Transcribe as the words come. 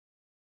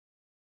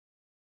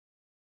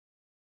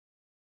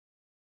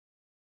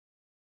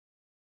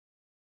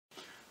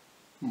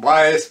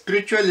By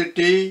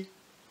spirituality,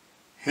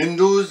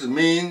 Hindus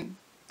mean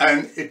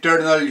an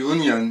eternal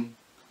union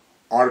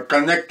or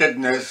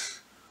connectedness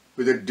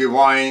with the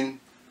divine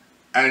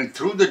and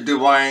through the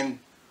divine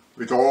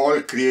with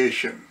all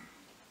creation.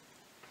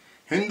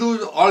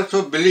 Hindus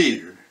also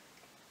believe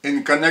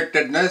in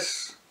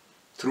connectedness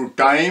through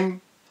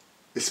time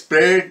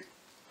spread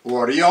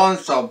over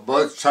eons of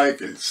birth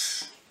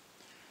cycles.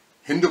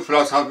 Hindu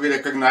philosophy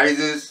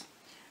recognizes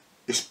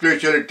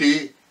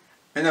spirituality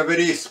in a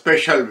very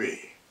special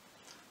way.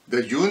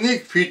 The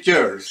unique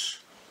features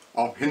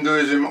of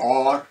Hinduism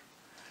are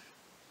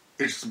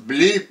its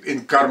belief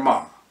in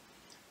karma.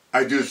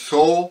 As you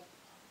sow,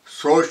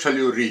 so shall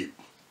you reap.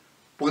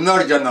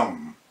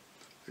 Punarjanam,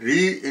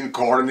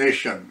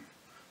 reincarnation.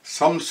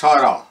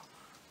 Samsara,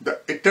 the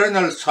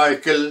eternal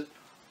cycle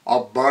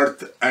of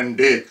birth and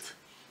death.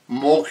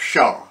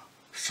 Moksha,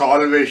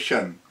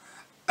 salvation.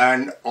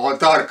 And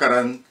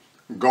avtar-karan,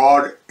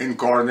 God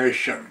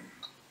incarnation.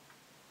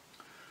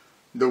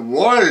 The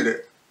world,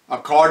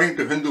 according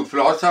to Hindu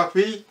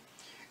philosophy,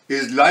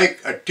 is like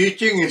a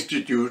teaching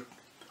institute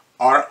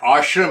or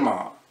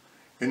ashrama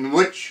in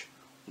which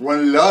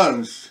one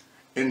learns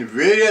in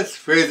various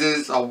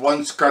phases of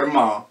one's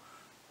karma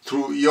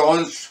through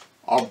eons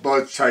of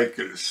birth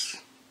cycles.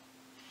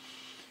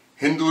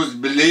 Hindus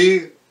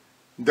believe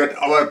that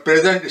our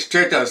present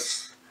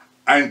status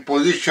and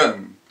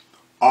position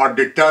are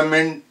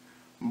determined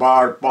by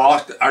our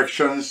past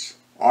actions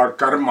or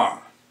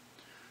karma.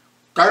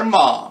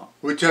 Karma,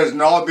 which has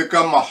now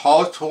become a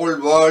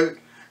household word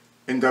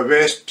in the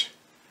West,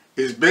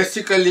 is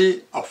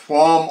basically a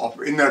form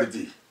of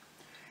energy.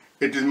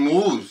 It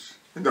moves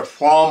in the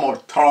form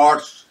of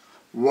thoughts,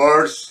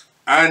 words,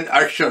 and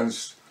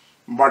actions,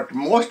 but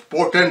most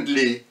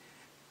potently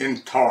in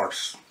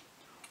thoughts.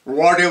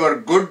 Whatever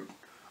good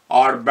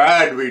or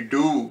bad we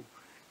do,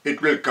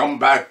 it will come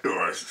back to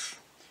us.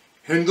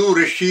 Hindu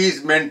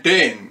rishis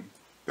maintain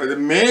that the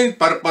main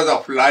purpose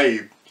of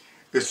life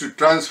is to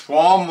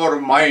transform our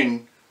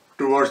mind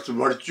towards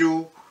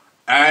virtue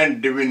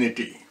and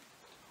divinity.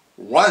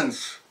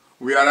 Once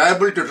we are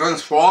able to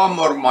transform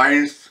our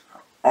minds,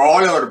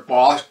 all our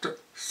past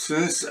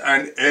sins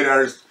and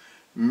errors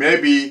may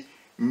be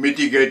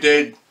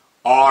mitigated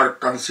or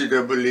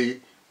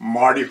considerably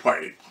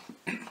modified.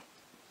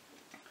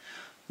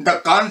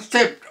 The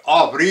concept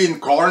of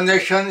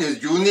reincarnation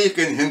is unique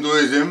in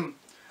Hinduism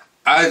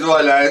as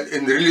well as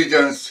in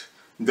religions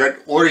that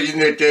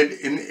originated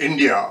in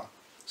India,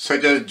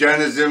 such as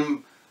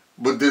Jainism,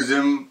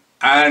 Buddhism,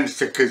 and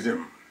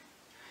Sikhism.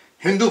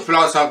 Hindu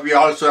philosophy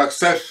also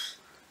accepts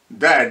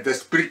that the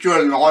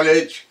spiritual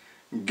knowledge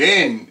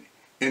gained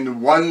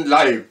in one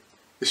life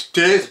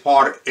stays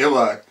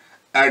forever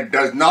and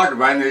does not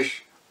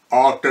vanish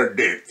after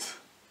death.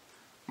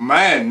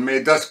 Man may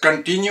thus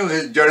continue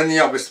his journey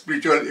of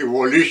spiritual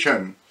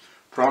evolution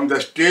from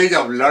the stage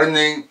of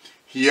learning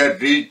he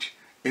had reached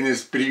in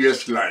his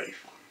previous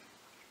life.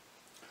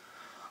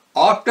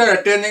 After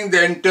attaining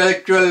the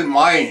intellectual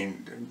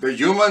mind, the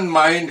human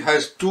mind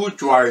has two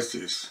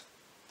choices.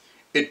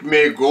 It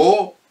may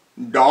go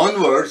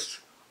downwards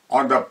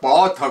on the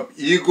path of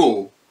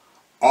ego,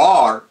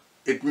 or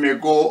it may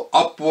go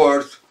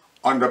upwards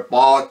on the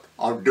path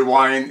of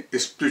divine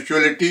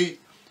spirituality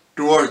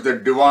towards the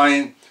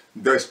divine,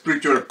 the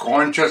spiritual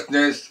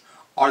consciousness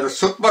or the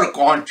super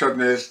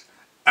consciousness,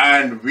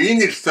 and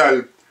wean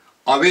itself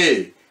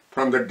away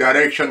from the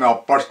direction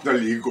of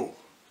personal ego.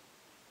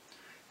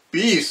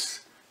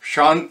 Peace,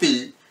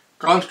 Shanti,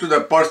 comes to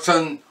the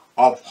person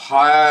of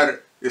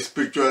higher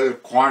spiritual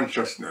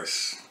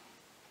consciousness.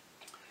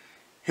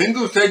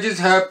 Hindu sages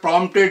have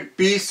prompted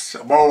peace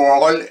above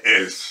all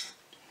else.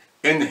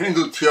 In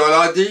Hindu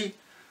theology,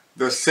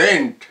 the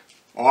saint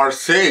or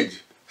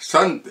sage,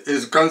 Sant,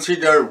 is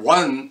considered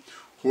one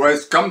who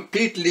has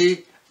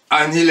completely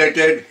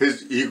annihilated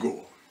his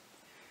ego.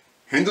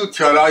 Hindu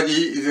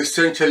theology is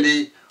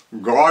essentially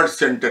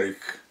God-centric.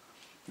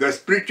 The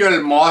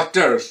spiritual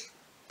masters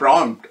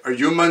prompt a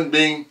human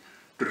being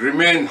to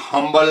remain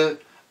humble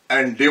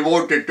and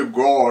devoted to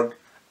God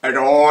at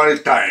all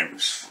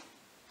times.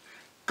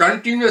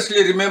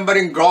 Continuously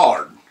remembering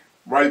God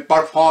while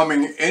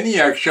performing any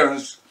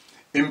actions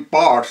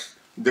imparts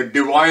the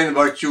divine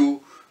virtue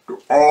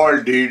to all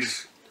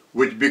deeds,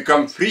 which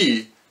become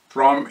free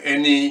from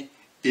any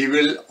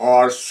evil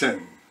or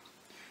sin.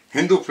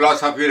 Hindu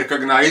philosophy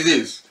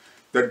recognizes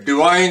that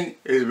divine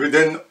is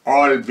within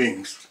all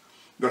beings.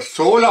 The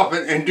soul of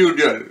an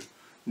individual,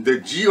 the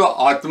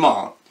Jiva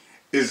Atma,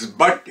 is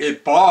but a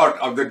part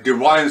of the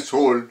divine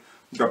soul,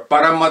 the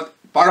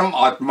Param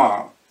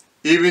Atma,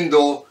 even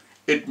though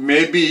it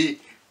may be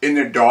in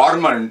a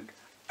dormant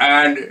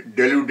and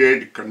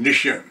deluded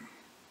condition.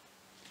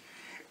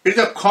 It is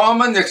a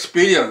common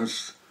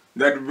experience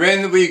that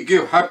when we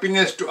give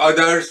happiness to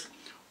others,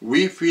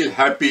 we feel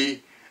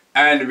happy,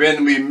 and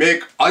when we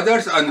make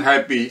others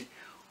unhappy,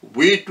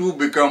 we too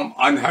become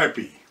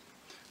unhappy.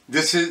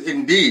 This is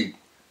indeed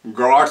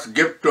God's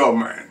gift to a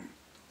man.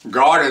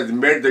 God has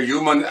made the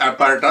human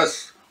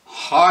apparatus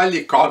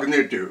highly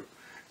cognitive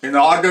in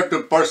order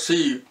to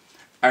perceive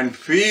and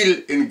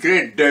feel in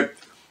great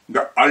depth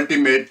the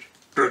ultimate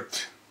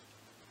truth.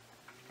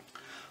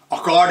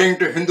 According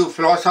to Hindu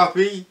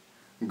philosophy,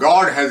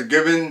 God has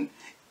given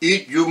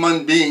each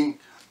human being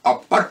a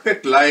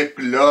perfect life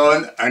to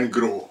learn and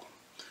grow.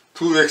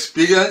 Through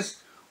experience,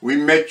 we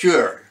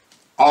mature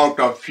out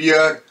of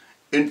fear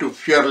into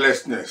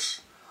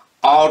fearlessness,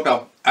 out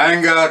of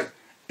anger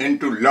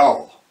into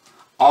love,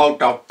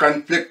 out of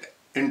conflict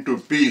into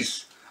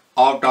peace,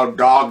 out of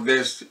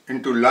darkness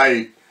into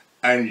light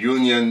and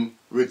union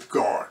with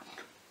God.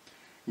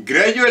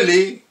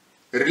 Gradually,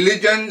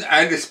 religion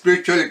and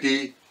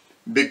spirituality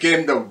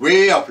became the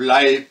way of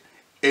life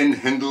in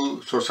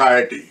Hindu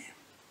society.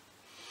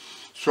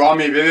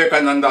 Swami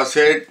Vivekananda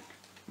said,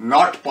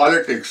 "Not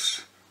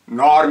politics,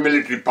 nor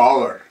military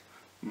power,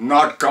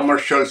 not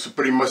commercial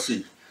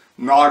supremacy,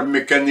 nor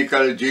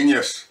mechanical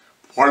genius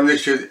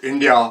furnishes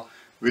India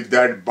with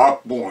that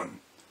backbone,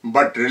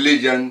 but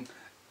religion,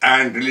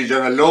 and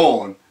religion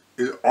alone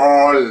is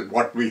all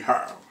what we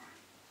have."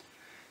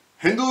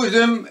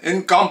 Hinduism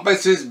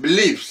encompasses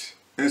beliefs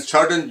in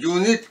certain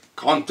unique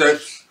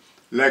concepts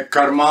like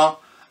karma,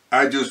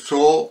 as you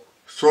sow,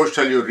 so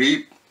shall you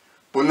reap,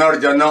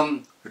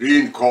 punarjanam,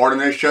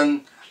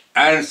 reincarnation,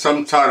 and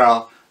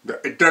samsara, the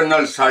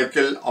eternal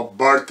cycle of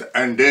birth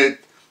and death,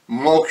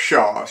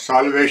 moksha,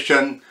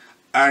 salvation,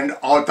 and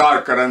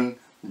avtar-karan,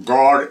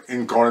 God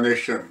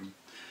incarnation.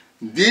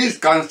 These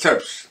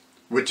concepts,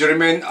 which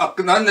remain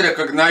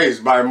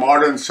unrecognized by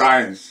modern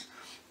science,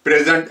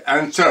 present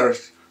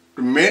answers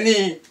to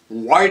many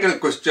vital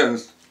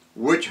questions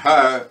which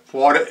have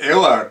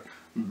forever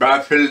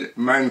baffled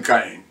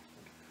mankind.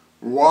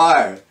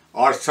 Why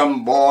are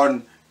some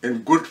born in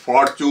good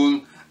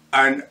fortune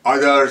and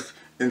others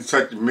in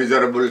such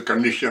miserable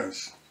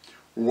conditions?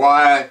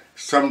 Why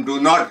some do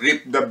not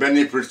reap the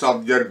benefits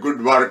of their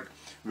good work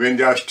when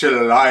they are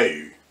still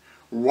alive?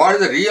 What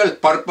is the real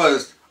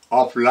purpose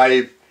of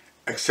life,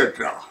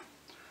 etc.?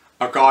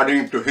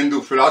 According to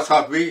Hindu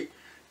philosophy,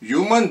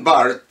 human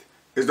birth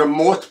is the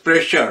most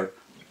precious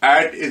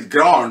at its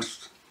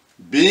grounds,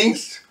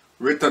 beings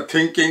with a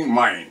thinking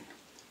mind.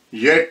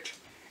 Yet,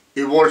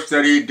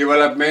 evolutionary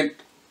development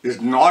is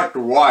not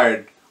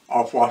void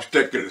of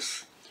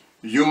obstacles.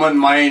 Human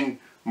mind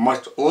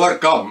must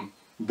overcome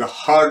the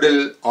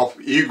hurdle of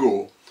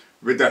ego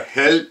with the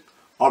help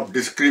of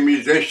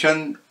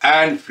discrimination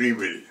and free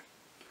will.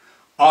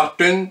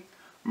 Often,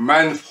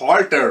 man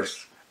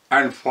falters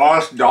and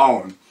falls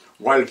down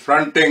while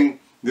fronting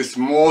this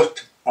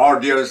most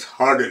arduous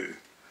hurdle.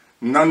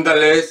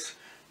 Nonetheless,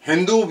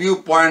 Hindu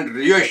viewpoint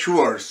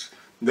reassures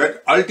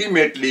that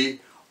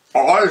ultimately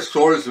all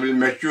souls will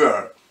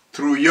mature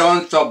through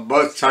eons of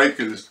birth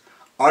cycles,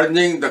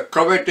 earning the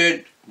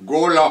coveted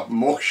goal of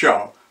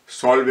moksha,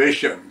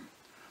 salvation.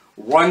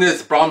 One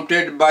is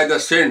prompted by the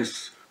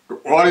sense to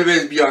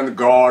always be on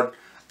guard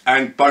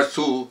and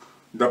pursue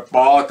the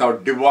path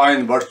of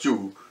divine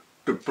virtue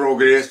to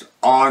progress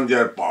on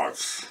their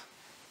paths.